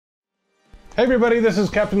Hey everybody, this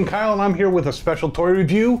is Captain Kyle and I'm here with a special toy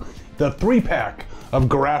review, the 3-pack of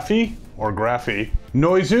Gurafi, or Graphy,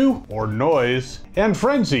 Noizu, or Noise, and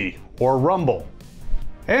Frenzy, or Rumble.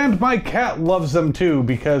 And my cat loves them too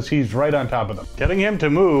because he's right on top of them. Getting him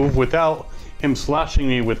to move without him slashing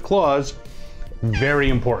me with claws, very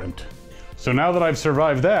important. So now that I've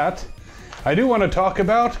survived that, I do want to talk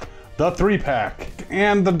about the 3-pack.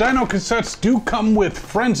 And the Dino Cassettes do come with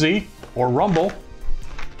Frenzy, or Rumble.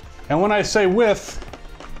 And when I say with,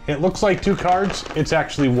 it looks like 2 cards, it's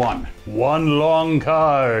actually 1. One long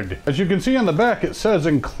card. As you can see on the back, it says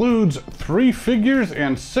includes 3 figures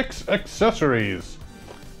and 6 accessories.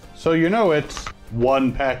 So you know it's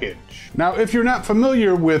 1 package. Now, if you're not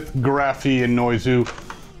familiar with Gurafi and Noizu,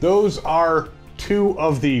 those are 2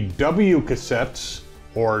 of the W Cassettes,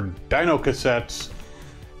 or Dino Cassettes,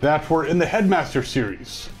 that were in the Headmasters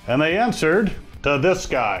series. And they answered to this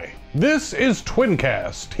guy. This is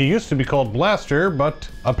Twincast. He used to be called Blaster, but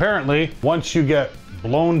apparently once you get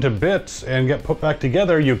blown to bits and get put back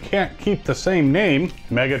together, you can't keep the same name.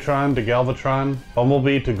 Megatron to Galvatron,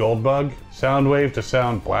 Bumblebee to Goldbug, Soundwave to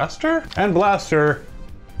Soundblaster, and Blaster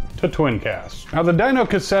to Twincast. Now the Dino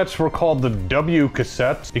Cassettes were called the W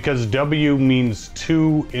Cassettes because W means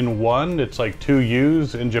 2 in 1. It's like 2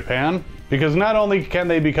 U's in Japan. Because not only can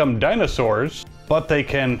they become dinosaurs, but they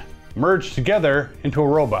can merge together into a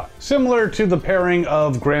robot. Similar to the pairing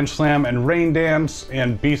of Grand Slam and Rain Dance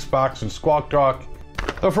and Beast Box and Squawk Talk.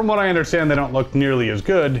 Though from what I understand, they don't look nearly as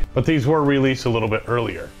good, but these were released a little bit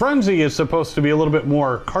earlier. Frenzy is supposed to be a little bit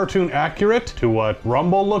more cartoon accurate to what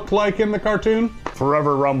Rumble looked like in the cartoon.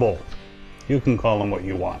 Forever Rumble. You can call him what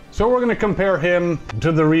you want. So we're gonna compare him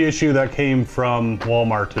to the reissue that came from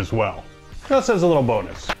Walmart as well. Just as a little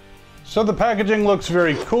bonus. So the packaging looks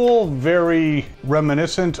very cool, very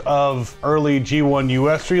reminiscent of early G1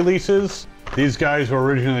 US releases. These guys were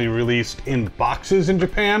originally released in boxes in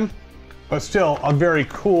Japan, but still a very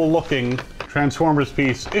cool looking Transformers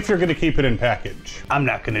piece if you're gonna keep it in package. I'm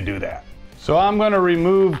not gonna do that. So I'm gonna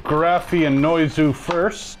remove Graphy and Noizu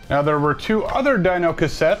first. Now there were 2 other Dino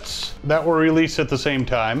Cassettes that were released at the same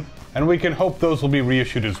time, and we can hope those will be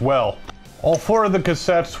reissued as well. All 4 of the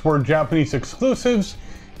cassettes were Japanese exclusives,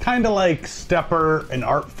 kind of like Stepper and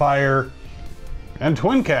Artfire and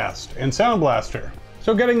Twincast and Soundblaster.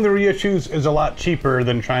 So getting the reissues is a lot cheaper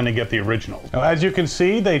than trying to get the originals. Now, as you can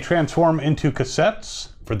see, they transform into cassettes.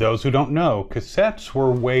 For those who don't know, cassettes were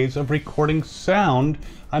ways of recording sound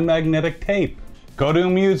on magnetic tape. Go to a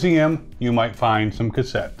museum, you might find some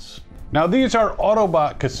cassettes. Now these are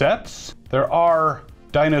Autobot cassettes. There are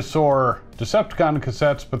Dinosaur Decepticon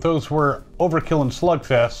cassettes, but those were Overkill and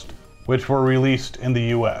Slugfest, which were released in the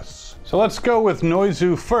US. So let's go with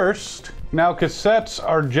Noizu first. Now cassettes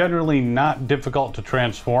are generally not difficult to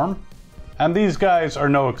transform, and these guys are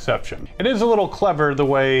no exception. It is a little clever the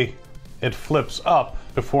way it flips up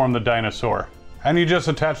to form the dinosaur, and you just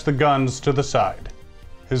attach the guns to the side.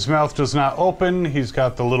 His mouth does not open, he's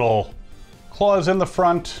got the little claws in the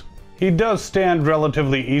front. He does stand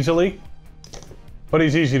relatively easily, but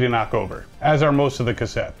he's easy to knock over, as are most of the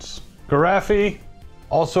cassettes. Gurafi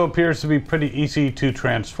also appears to be pretty easy to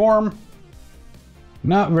transform,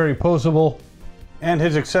 not very posable, and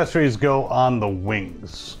his accessories go on the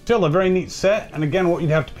wings. Still a very neat set, and again, what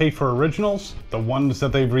you'd have to pay for originals, the ones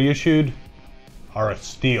that they've reissued, are a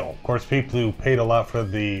steal. Of course, people who paid a lot for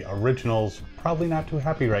the originals, probably not too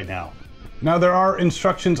happy right now. Now there are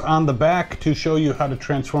instructions on the back to show you how to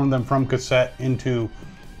transform them from cassette into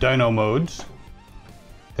dino modes.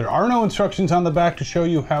 There are no instructions on the back to show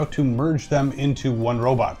you how to merge them into one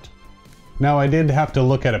robot. Now I did have to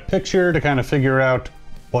look at a picture to kind of figure out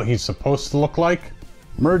what he's supposed to look like.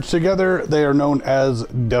 Merged together, they are known as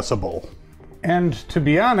Decibel. And to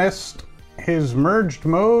be honest, his merged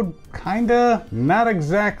mode, kinda not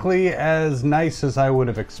exactly as nice as I would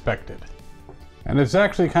have expected. And it's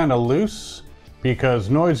actually kind of loose because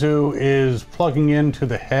Noizu is plugging into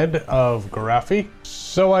the head of Gurafi.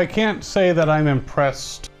 So I can't say that I'm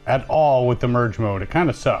impressed at all with the merge mode. It kind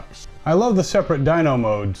of sucks. I love the separate dino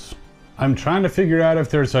modes. I'm trying to figure out if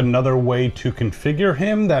there's another way to configure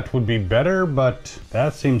him that would be better, but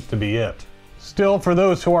that seems to be it. Still, for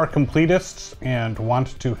those who are completists and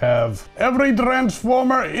want to have every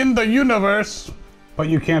Transformer in the universe, but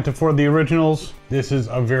you can't afford the originals, this is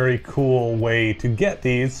a very cool way to get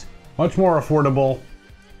these. Much more affordable,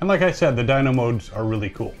 and like I said, the dino modes are really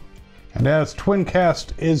cool. And as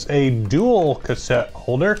Twincast is a dual cassette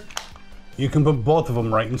holder, you can put both of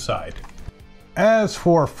them right inside. As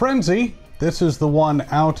for Frenzy, this is the one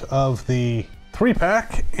out of the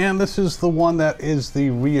 3-pack, and this is the one that is the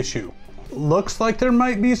reissue. Looks like there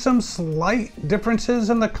might be some slight differences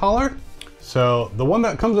in the color. So the one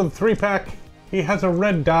that comes with a 3-pack, he has a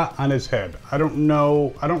red dot on his head. I don't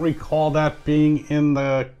know, I don't recall that being in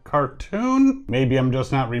the cartoon. Maybe I'm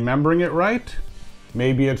just not remembering it right.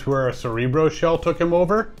 Maybe it's where a Cerebro shell took him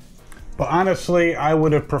over. But honestly, I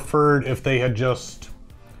would have preferred if they had just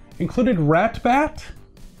included Rat Bat.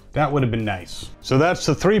 That would have been nice. So that's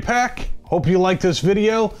the 3-pack. Hope you liked this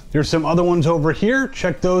video. There's some other ones over here.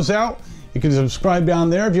 Check those out. You can subscribe down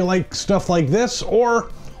there if you like stuff like this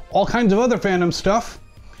or all kinds of other fandom stuff.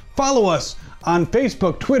 Follow us on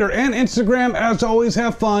Facebook, Twitter, and Instagram. As always,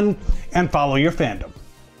 have fun and follow your fandom.